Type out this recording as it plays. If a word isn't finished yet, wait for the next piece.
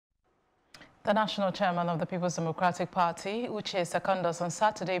The national chairman of the People's Democratic Party, Uche Secondus, on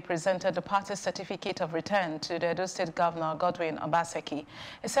Saturday presented the party's certificate of return to the Edo State Governor, Godwin Obaseki.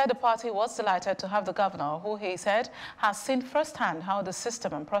 He said the party was delighted to have the governor, who he said has seen firsthand how the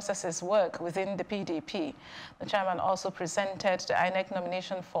system and processes work within the PDP. The chairman also presented the INEC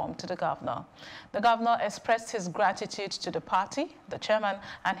nomination form to the governor. The governor expressed his gratitude to the party, the chairman,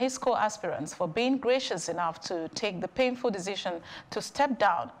 and his co-aspirants for being gracious enough to take the painful decision to step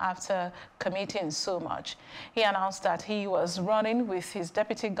down after committing so much. He announced that he was running with his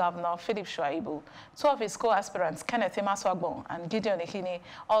deputy governor, Philip Shuaibu. Two of his co-aspirants, Kenneth Imaswagbon and Gideon Ikini,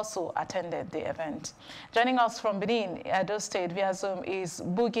 also attended the event. Joining us from Benin, Edo State, via Zoom is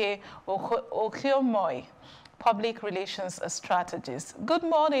Bugie Okhuemoi, Public Relations Strategist. Good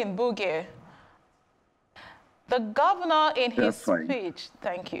morning, Bugie. The governor in his speech,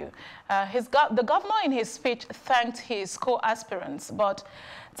 thank you. The governor in his speech thanked his co-aspirants, but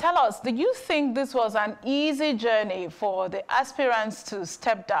tell us, do you think this was an easy journey for the aspirants to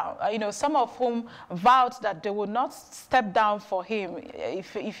step down? Some of whom vowed that they would not step down for him,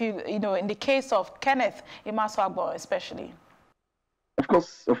 if in the case of Kenneth Imaswagbon especially. Of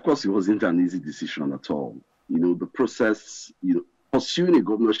course, it wasn't an easy decision at all. The process, pursuing a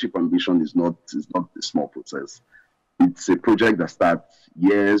governorship ambition is not a small process. It's a project that starts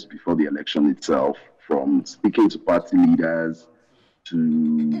years before the election itself, from speaking to party leaders,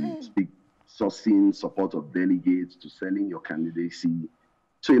 to sourcing support of delegates, to selling your candidacy.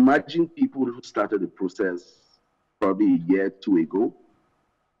 So imagine people who started the process probably a year or two ago,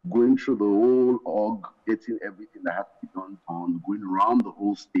 going through the whole org, getting everything that has to be done, going around the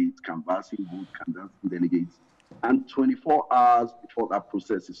whole state, canvassing votes, canvassing delegates. And 24 hours before that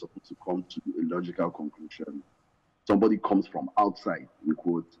process is supposed to come to a logical conclusion, somebody comes from outside, in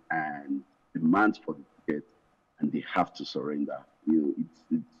quotes, and demands for the ticket, and they have to surrender.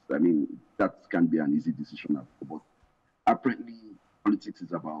 That can be an easy decision. But apparently, politics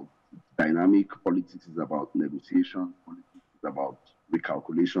is about dynamic, politics is about negotiation, politics is about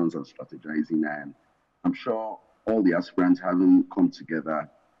recalculations and strategizing. And I'm sure all the aspirants haven't come together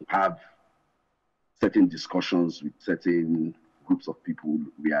to have certain discussions with certain groups of people,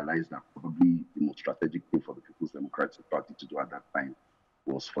 realize that probably the most strategic thing for the People's Democratic Party to do at that time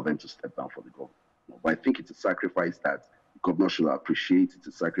was for them to step down for the government. But I think it's a sacrifice that the governor should appreciate. It's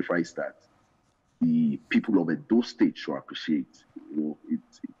a sacrifice that the people of Edo State should appreciate.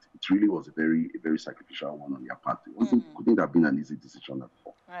 It really was a very sacrificial one on their part. It couldn't have been an easy decision at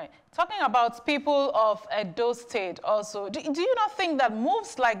all. Right. Talking about people of Edo State also, do you not think that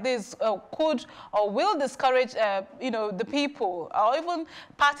moves like this could or will discourage, the people or even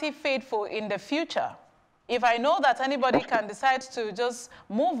party faithful in the future? If I know that anybody can decide to just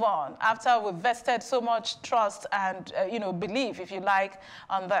move on after we've vested so much trust and, belief, if you like,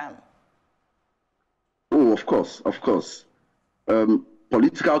 on them. Oh, of course.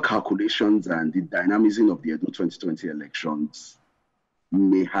 Political calculations and the dynamism of the Edo 2020 elections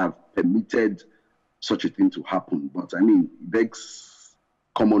may have permitted such a thing to happen. But it begs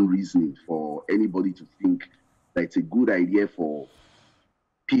common reasoning for anybody to think that it's a good idea for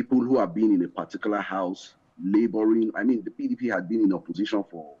people who have been in a particular house laboring. The PDP had been in opposition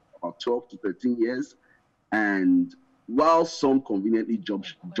for about 12 to 13 years. And while some conveniently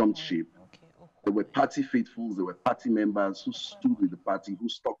jumped ship, there were party faithfuls, there were party members who stood with the party, who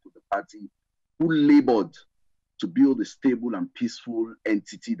stuck with the party, who labored to build a stable and peaceful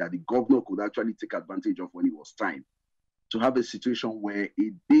entity that the governor could actually take advantage of when it was time. To have a situation where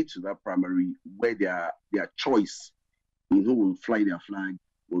a day to that primary, where their choice in who will fly their flag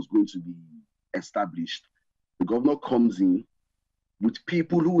was going to be established, the governor comes in with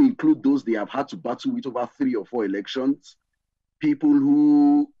people who include those they have had to battle with over 3 or 4 elections, people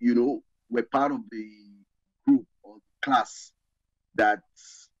who, were part of the group or the class that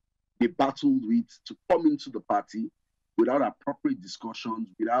they battled with to come into the party without appropriate discussions,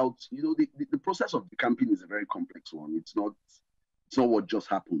 without, the process of the campaign is a very complex one. It's not what just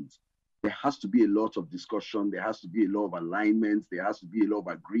happens. There has to be a lot of discussion. There has to be a lot of alignments. There has to be a lot of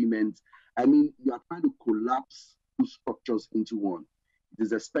agreements. You are trying to collapse two structures into one. It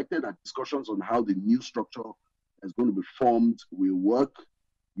is expected that discussions on how the new structure is going to be formed will work.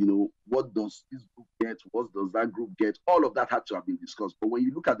 What does this group get? What does that group get? All of that had to have been discussed. But when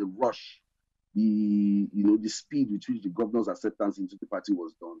you look at the rush, the speed with which the governor's acceptance into the party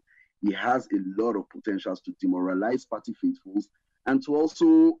was done, it has a lot of potentials to demoralize party faithfuls and to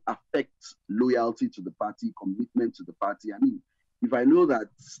also affect loyalty to the party, commitment to the party. If I know that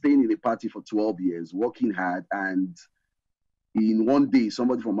staying in a party for 12 years, working hard, and in one day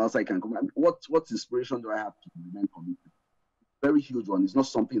somebody from outside can come, what inspiration do I have to remain committed? very huge one. It's not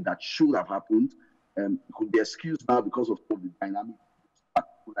something that should have happened. It could be excused now because of the dynamic of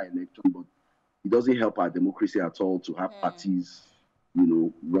the particular election, but it doesn't help our democracy at all to have parties,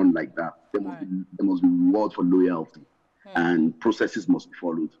 run like that. There must be reward for loyalty, and processes must be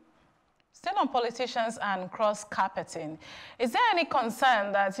followed. Still on politicians and cross-carpeting, is there any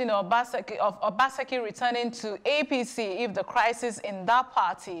concern that, Obaseki returning to APC if the crisis in that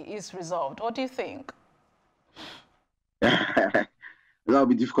party is resolved? What do you think? That would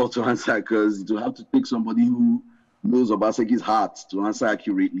be difficult to answer because it will have to take somebody who knows Obaseki's heart to answer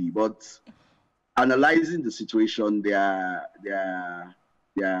accurately. But analyzing the situation, there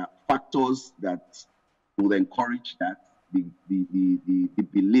are factors that would encourage that. The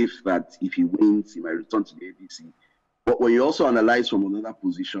belief that if he wins, he might return to the APC. But when you also analyze from another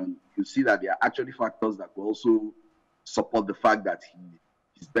position, you see that there are actually factors that will also support the fact that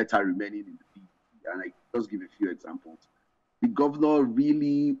he's better remaining in the PDP. And I just give a few examples. The governor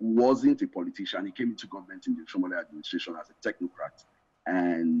really wasn't a politician. He came into government in the Shomole administration as a technocrat.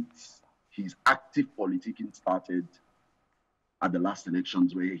 And his active politicking started at the last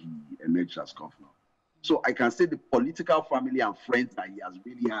elections where he emerged as governor. So I can say the political family and friends that he has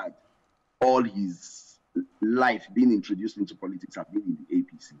really had all his life being introduced into politics have been in the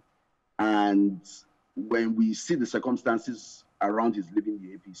APC. And when we see the circumstances around his leaving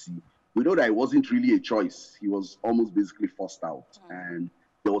the APC, we know that it wasn't really a choice. He was almost basically forced out. And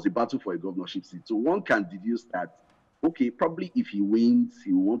there was a battle for a governorship seat. So one can deduce that, okay, probably if he wins,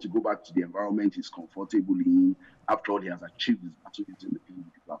 he will want to go back to the environment he's comfortable in. After all, he has achieved his battle in the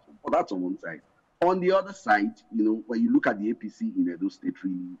PDP platform. But that's on one side. On the other side, when you look at the APC in Edo State,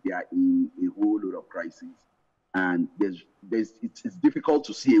 really, they are in a whole lot of crises. And it's difficult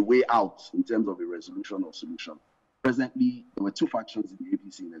to see a way out in terms of a resolution or solution. Presently, there were two factions in the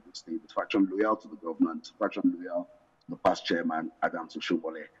APC in Edo State, the faction loyal to the government, the faction loyal to the past chairman, Adams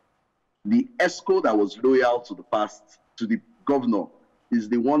Oshomole. The ESCO that was loyal to the governor is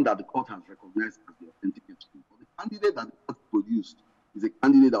the one that the court has recognized as the authentic ESCO. But the candidate that the court produced is a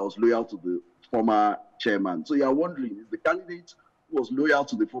candidate that was loyal to the former chairman. So you're wondering, is the candidate who was loyal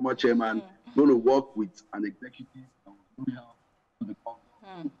to the former chairman going to work with an executive that was loyal to the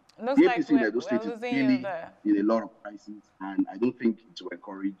governor? Looks the like APC in Edo State is really in a lot of crises, and I don't think it will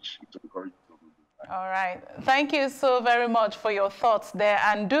encourage the government. All right. Thank you so very much for your thoughts there,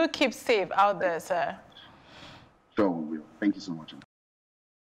 and do keep safe out there, sir. Sure, we will. Thank you so much.